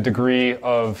is the degree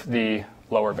of the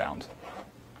lower bound.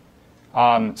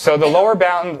 So the lower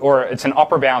bound, or it's an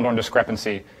upper bound on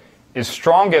discrepancy, is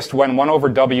strongest when 1 over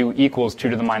W equals 2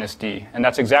 to the minus D. And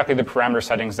that's exactly the parameter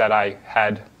settings that I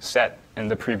had set in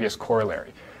the previous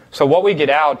corollary. So what we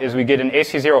get out is we get an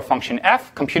AC0 function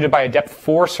F computed by a depth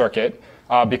 4 circuit,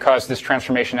 because this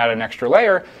transformation added an extra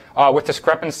layer, with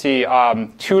discrepancy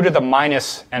 2 to the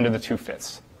minus n to the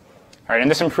 2/5. All right, and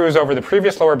this improves over the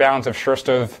previous lower bounds of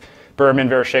Scherstov, Berman,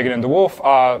 Vereshchagin, and de Wolf,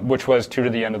 which was 2 to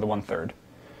the n to the 1/3.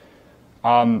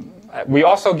 We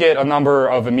also get a number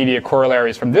of immediate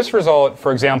corollaries from this result.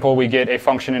 For example, we get a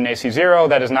function in AC0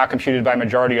 that is not computed by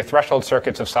majority of threshold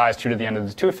circuits of size 2 to the n to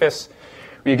the 2/5.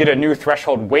 We get a new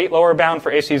threshold weight lower bound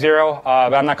for AC0,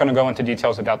 but I'm not going to go into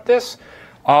details about this.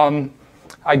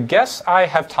 I guess I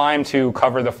have time to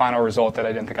cover the final result that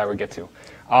I didn't think I would get to,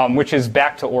 which is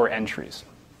back to OR entries.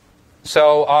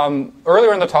 So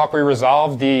earlier in the talk, we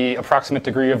resolved the approximate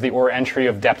degree of the OR entry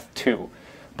of depth 2.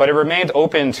 But it remained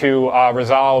open to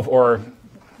resolve, or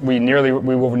we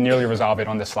will nearly resolve it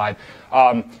on this slide,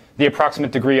 the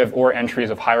approximate degree of OR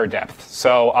entries of higher depth.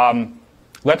 So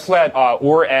let's let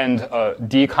OR end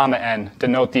D comma n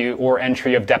denote the OR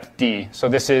entry of depth D. So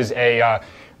this is a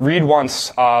read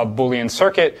once Boolean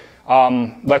circuit.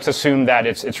 Let's assume that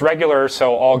it's regular,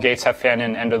 so all gates have fan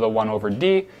in n to the 1 over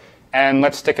D. And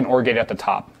let's stick an OR gate at the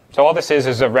top. So all this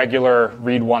is a regular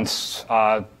read once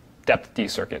depth D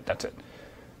circuit. That's it.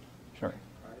 Sure.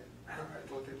 I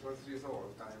thought it was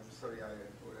resolved. I'm sorry I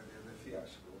already had a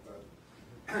fiasco, but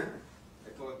I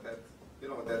thought that,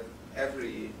 that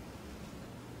every,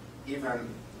 even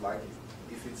like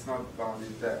if it's not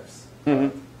bounded depths,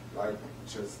 like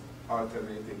just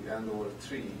alternating n over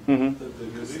 3,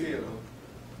 you still,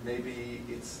 maybe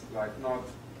it's like not,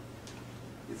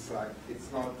 it's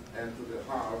not n to the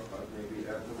half, but maybe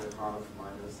n to the half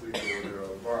minus 3 to the order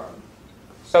of 1.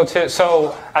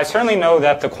 So I certainly know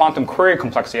that the quantum query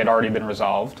complexity had already been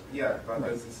resolved. Yeah, but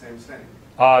that's the same thing.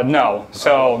 No,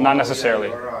 so not necessarily.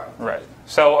 Yeah, right.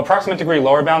 So approximate degree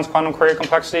lower bounds quantum query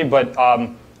complexity, but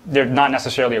they're not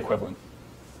necessarily equivalent.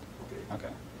 Okay.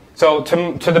 So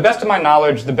to the best of my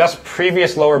knowledge, the best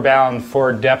previous lower bound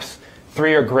for depth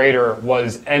 3 or greater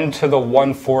was n to the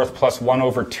 1/4 plus 1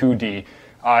 over 2d.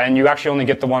 And you actually only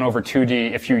get the 1 over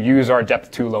 2d if you use our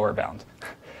depth 2 lower bound.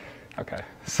 Okay.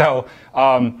 So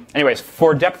anyways,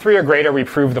 for depth 3 or greater, we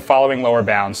prove the following lower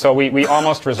bound. So we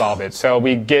almost resolve it. So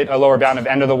we get a lower bound of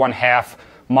n to the 1/2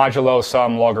 modulo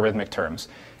some logarithmic terms.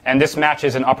 And this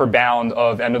matches an upper bound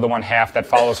of n to the 1/2 that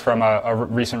follows from a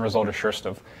recent result of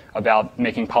Scherstov about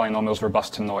making polynomials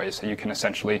robust to noise. So you can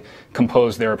essentially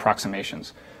compose their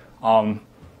approximations.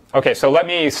 Okay, so let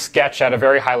me sketch at a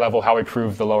very high level how we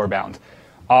prove the lower bound.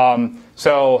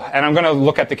 And I'm going to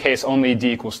look at the case only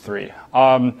d equals 3.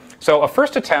 So a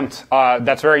first attempt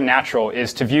that's very natural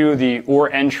is to view the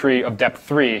OR entry of depth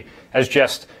 3 as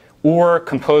just OR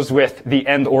composed with the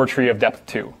end OR tree of depth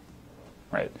 2.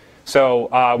 Right?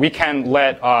 So we can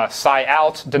let psi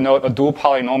out denote a dual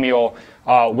polynomial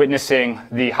witnessing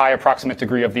the high approximate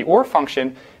degree of the OR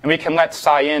function, and we can let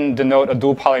psi in denote a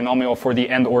dual polynomial for the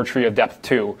end OR tree of depth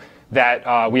 2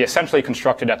 that we essentially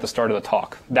constructed at the start of the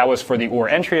talk. That was for the OR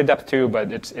entry of depth 2,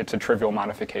 but it's a trivial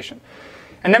modification.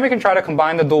 And then we can try to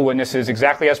combine the dual witnesses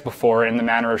exactly as before in the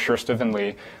manner of Scherstov and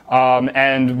Lee.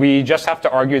 And we just have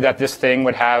to argue that this thing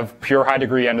would have pure high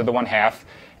degree n to the 1/2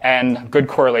 and good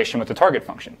correlation with the target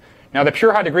function. Now, the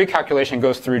pure high degree calculation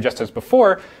goes through just as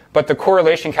before, but the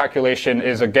correlation calculation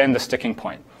is, again, the sticking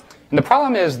point. And the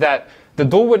problem is that the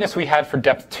dual witness we had for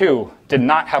depth 2 did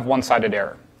not have one-sided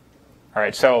error. All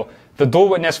right, so the dual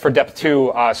witness for depth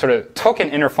 2 sort of took an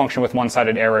inner function with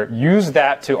one-sided error, used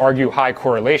that to argue high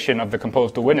correlation of the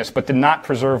composed dual witness, but did not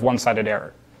preserve one-sided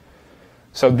error.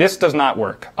 So this does not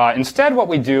work. Instead, what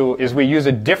we do is we use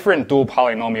a different dual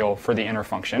polynomial for the inner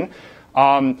function.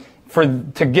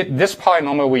 To get this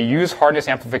polynomial, we use hardness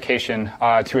amplification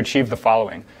to achieve the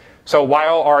following. So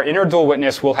while our inner dual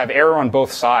witness will have error on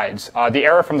both sides, the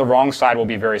error from the wrong side will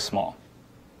be very small.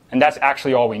 And that's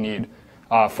actually all we need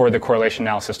for the correlation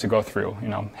analysis to go through,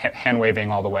 hand waving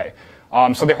all the way.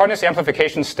 So the hardness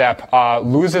amplification step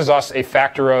loses us a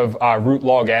factor of root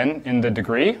log n in the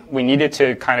degree. We needed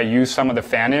to kind of use some of the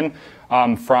fan-in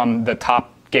from the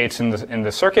top gates in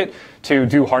the circuit to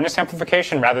do hardness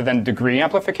amplification rather than degree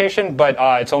amplification, but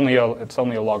it's only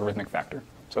a logarithmic factor.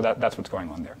 So that's what's going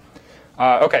on there.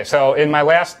 Okay, so in my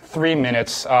last 3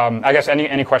 minutes, I guess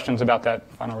any questions about that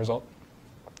final result?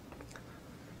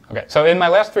 Okay, so in my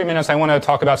last 3 minutes, I want to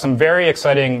talk about some very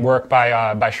exciting work by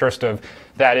Scherstov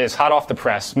that is hot off the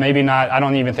press. Maybe not, I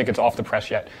don't even think it's off the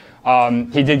press yet.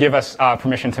 He did give us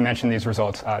permission to mention these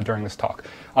results during this talk.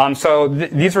 So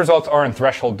these results are in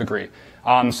threshold degree.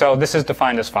 So this is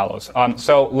defined as follows.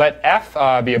 So let f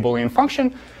be a Boolean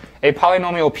function. A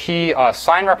polynomial p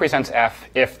sign represents f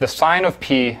if the sign of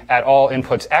p at all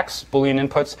inputs x, Boolean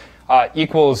inputs,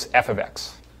 equals f of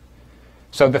x.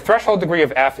 So the threshold degree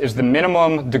of f is the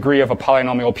minimum degree of a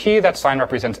polynomial p that sign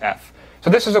represents f. So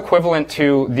this is equivalent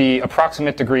to the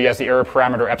approximate degree as the error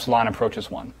parameter epsilon approaches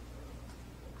 1.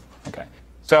 Okay.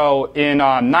 So in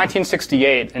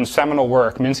 1968, in seminal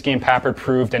work, Minsky and Papert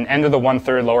proved an n to the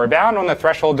 1/3 lower bound on the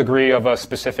threshold degree of a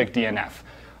specific DNF.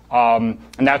 And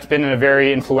that's been a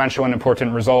very influential and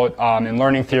important result in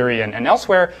learning theory and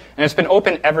elsewhere. And it's been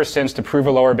open ever since to prove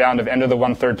a lower bound of n to the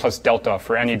 1/3 plus delta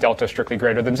for any delta strictly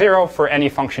greater than 0 for any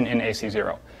function in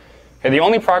AC0. Okay, the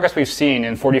only progress we've seen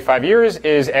in 45 years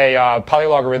is a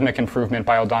polylogarithmic improvement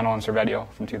by O'Donnell and Cervedio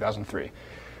from 2003.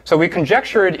 So we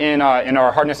conjectured in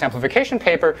our hardness amplification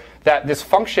paper that this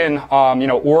function,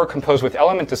 OR composed with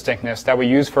element distinctness that we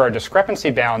use for our discrepancy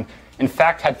bound, in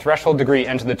fact had threshold degree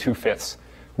n to the 2/5,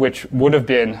 which would have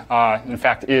been, in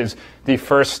fact, is the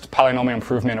first polynomial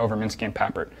improvement over Minsky and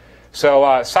Papert.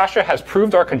 So Sasha has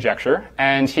proved our conjecture,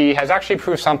 and he has actually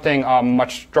proved something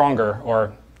much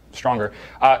stronger.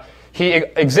 He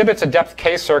exhibits a depth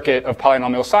k circuit of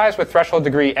polynomial size with threshold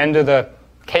degree n to the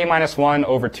k-1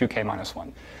 over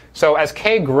 2k-1. So as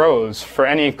k grows for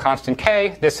any constant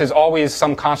k, this is always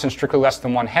some constant strictly less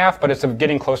than 1/2, but it's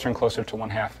getting closer and closer to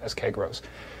 1/2 as k grows.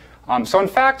 So in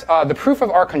fact, the proof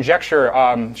of our conjecture,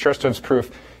 Scherstov's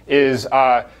proof, is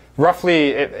roughly,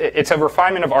 it's a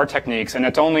refinement of our techniques, and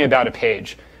it's only about a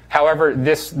page. However,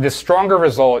 this stronger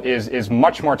result is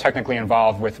much more technically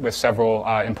involved with several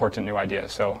important new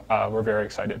ideas. So we're very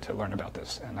excited to learn about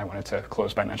this, and I wanted to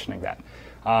close by mentioning that.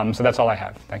 So that's all I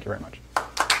have. Thank you very much.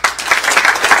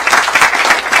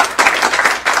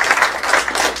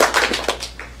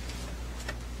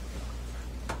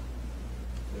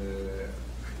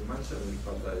 You mentioned,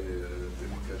 but I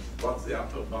didn't catch. What's the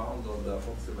upper bound on the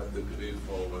approximate degree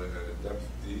for depth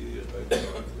d?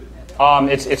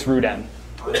 It's root n.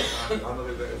 For any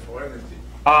t?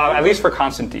 At least for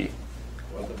constant d.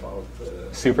 What about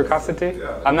super constant d?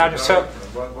 Yeah, I'm not so.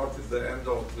 What is the end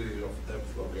of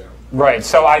depth log n? Right.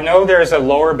 So I know there's a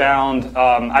lower bound.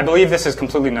 I believe this is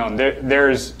completely known.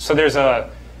 There's a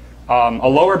a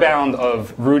lower bound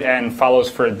of root n follows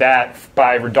for that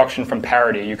by reduction from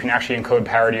parity. You can actually encode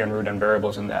parity on root n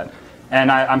variables in that. And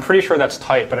I'm pretty sure that's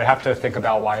tight, but I have to think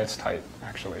about why it's tight,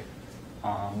 actually.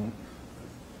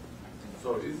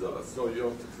 So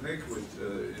your technique, which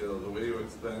the way you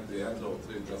explain the end of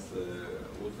tree, just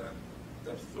root n,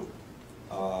 that's true.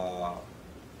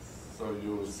 So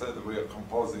you said we are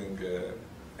composing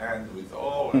n with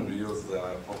O, and we use the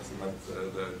approximate,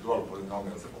 the dual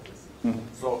polynomials for this.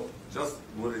 So just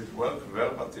will it work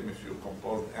verbatim if you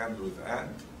compose n with n?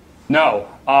 No.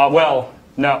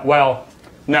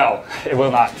 No, it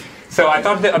will not. So I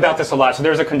thought about this a lot. So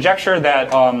there's a conjecture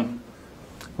that,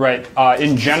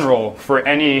 in general, for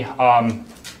any,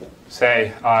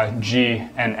 say, G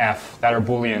and F that are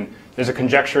Boolean, there's a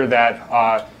conjecture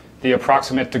that the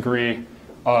approximate degree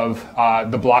of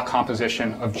the block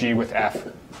composition of G with F,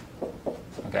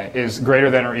 okay, is greater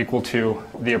than or equal to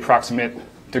the approximate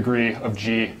degree of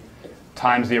G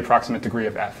times the approximate degree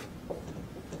of F.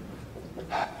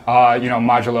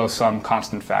 Modulo some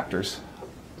constant factors,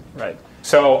 right?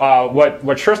 So what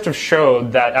Scherstov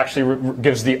showed that actually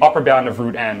gives the upper bound of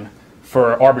root n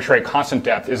for arbitrary constant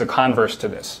depth is a converse to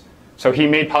this. So he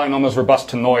made polynomials robust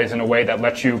to noise in a way that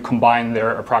lets you combine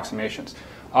their approximations.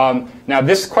 Now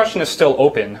this question is still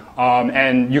open,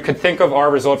 and you could think of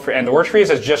our result for and/or trees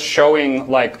as just showing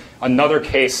like another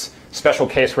case, special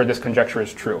case where this conjecture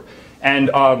is true.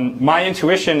 And my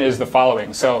intuition is the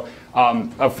following. So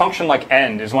a function like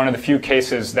end is one of the few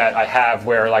cases that I have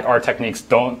where like our techniques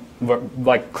don't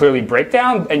like clearly break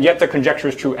down, and yet the conjecture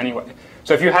is true anyway.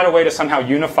 So if you had a way to somehow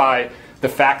unify the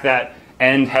fact that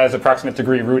end has approximate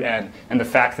degree root n and the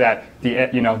fact that the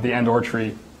and/or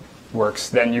tree works,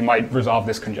 then you might resolve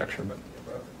this conjecture. But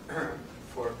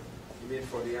for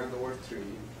the and/or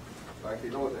tree, like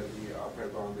you know that the upper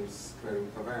bound is square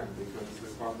root of n because the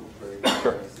quantum plane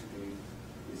capacity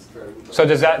is square root of so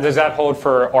does that hold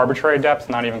for arbitrary depth,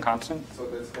 not even constant? So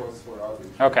that holds for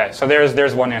arbitrary. Okay, so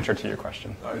there's one answer to your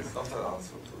question. No, it's not an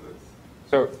answer to this.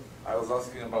 So I was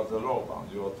asking about the lower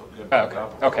bound. You were talking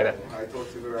about okay, okay. I thought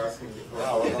you were asking No, I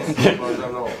was asking about the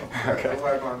lower bound. the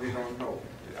lower bound we don't know.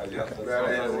 Yeah, that's Where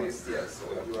what I n was- is, yes, so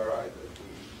you are right.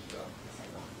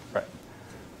 Right.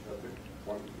 That the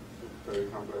one very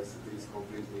complexity is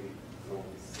completely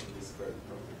noise in this square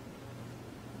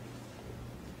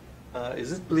domain.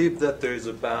 Is it believed that there is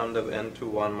a bound of n to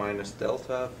 1 minus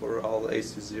delta for all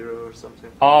AC 0 or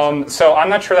something? So I'm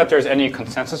not sure that there's any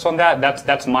consensus on that.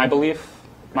 That's my belief.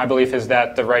 My belief is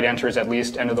that the right answer is at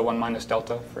least n to the 1 minus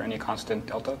delta for any constant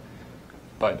delta.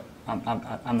 But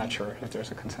I'm not sure if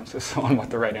there's a consensus on what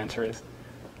the right answer is.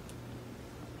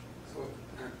 So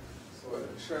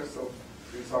Scherstov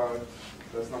result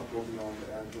does not go beyond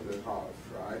n to the half,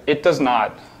 right? It does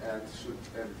not. And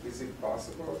is it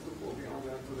possible to go beyond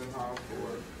n to the half,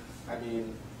 or I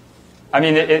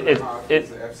mean half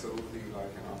is absolutely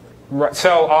like an upper bound. Right.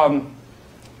 So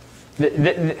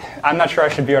I'm not sure I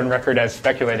should be on record as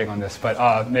speculating on this,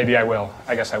 but maybe I will.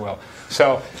 I guess I will.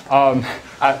 So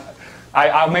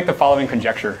I'll make the following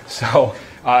conjecture. So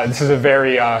this is a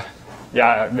very, I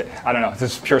don't know,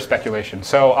 this is pure speculation.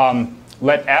 So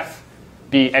let f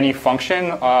be any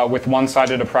function with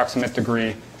one-sided approximate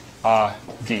degree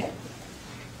d.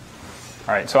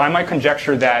 All right, so I might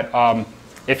conjecture that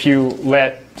if you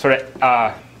let sort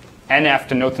of nf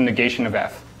denote the negation of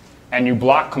f, and you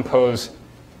block compose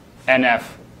nf,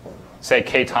 say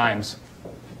k times,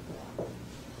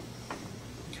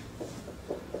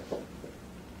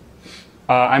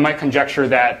 I might conjecture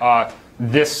that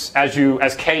this,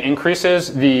 as k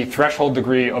increases, the threshold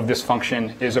degree of this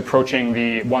function is approaching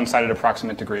the one-sided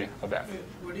approximate degree of f. Wait,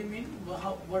 what do you mean?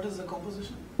 What is the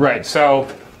composition? Right. So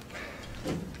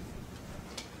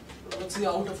What's the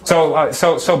out of?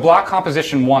 so block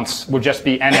composition once would just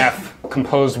be nf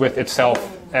composed with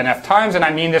itself nf times, and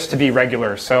I mean this to be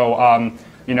regular. So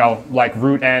like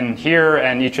root n here,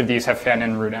 and each of these have fan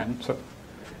n root n. So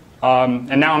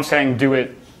and now I'm saying do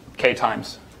it k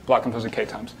times, block composed with k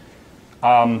times.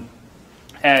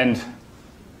 And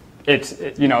this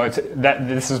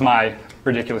is my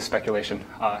ridiculous speculation.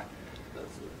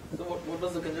 So what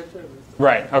was the conjecture?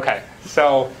 Right, okay.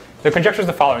 So the conjecture is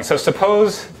the following. So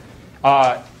suppose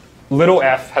little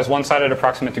f has one-sided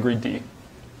approximate degree d.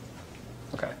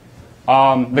 Okay.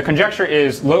 The conjecture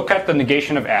is look at the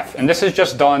negation of f. And this is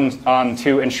just done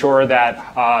to ensure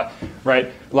that,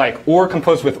 like or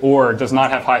composed with or does not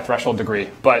have high threshold degree,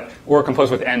 but or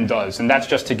composed with n does. And that's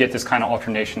just to get this kind of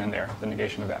alternation in there, the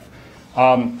negation of f.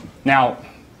 Now,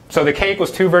 so the k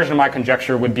equals 2 version of my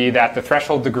conjecture would be that the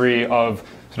threshold degree of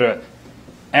sort of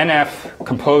nf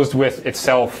composed with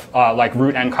itself, like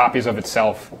root n copies of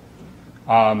itself,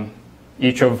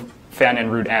 each of fan in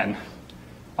root n.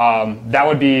 That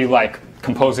would be like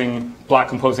block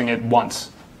composing it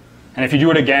once. And if you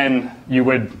do it again, you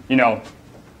would,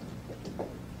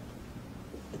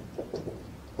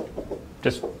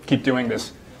 just keep doing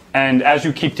this. And as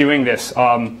you keep doing this,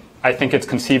 I think it's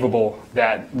conceivable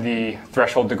that the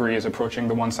threshold degree is approaching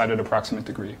the one-sided approximate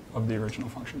degree of the original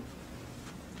function.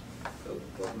 So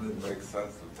doesn't it make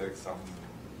sense to take some,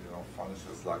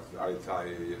 functions like the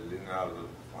linear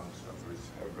functions, which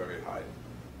have very high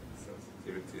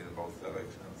sensitivity in both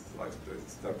directions, like the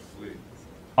step 3?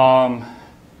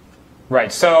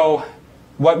 Right. So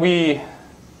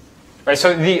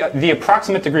so the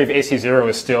approximate degree of AC0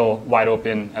 is still wide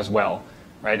open as well,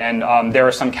 right? And there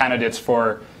are some candidates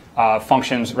for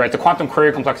functions, right? The quantum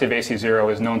query complexity of AC0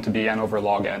 is known to be n over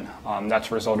log n. That's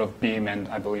a result of Beam and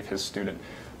I believe his student.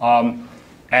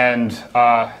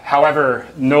 However,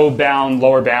 no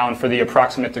lower bound for the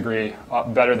approximate degree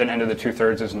better than n to the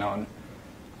 2/3 is known.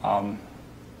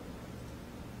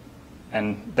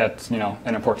 And that's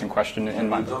an important question in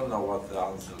my book. You don't know what the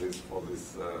answer is for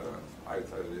this linear.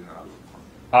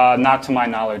 Not to my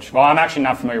knowledge. Well, I'm actually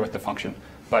not familiar with the function,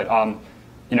 but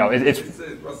it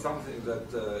was something that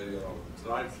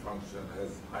Wright's function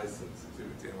has high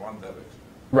sensitivity in one direction.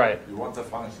 Right. You want a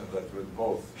function that with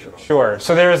both. Sure.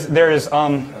 So there is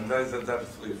and there's a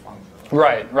depth 3 function.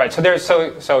 Right. So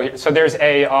there's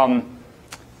a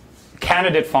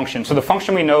candidate function. So the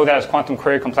function we know that has quantum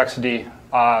query complexity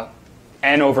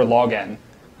n over log n,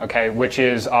 okay, which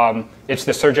is it's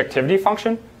the surjectivity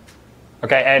function.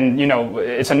 Okay, and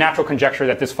it's a natural conjecture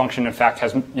that this function, in fact,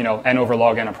 has n over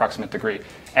log n approximate degree.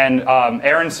 And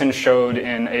Aronson showed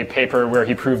in a paper where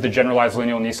he proved the generalized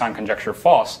lineal Nissan conjecture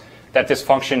false that this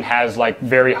function has like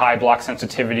very high block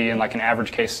sensitivity in like an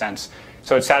average case sense.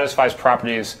 So it satisfies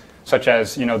properties such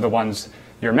as the ones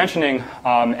you're mentioning,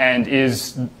 and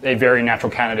is a very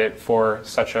natural candidate for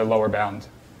such a lower bound.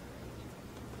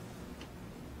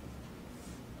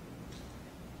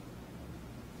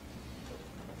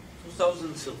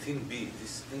 2013b,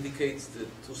 this indicates that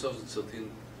 2013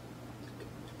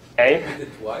 A? did it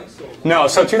twice? Or No,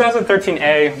 so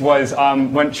 2013A was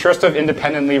when Scherstoff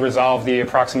independently resolved the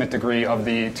approximate degree of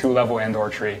the two-level and/or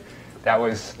tree. That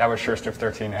was Scherstoff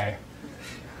 13A.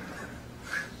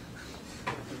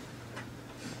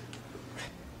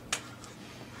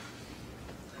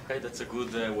 Okay, that's a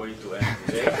good way to end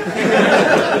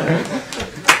today.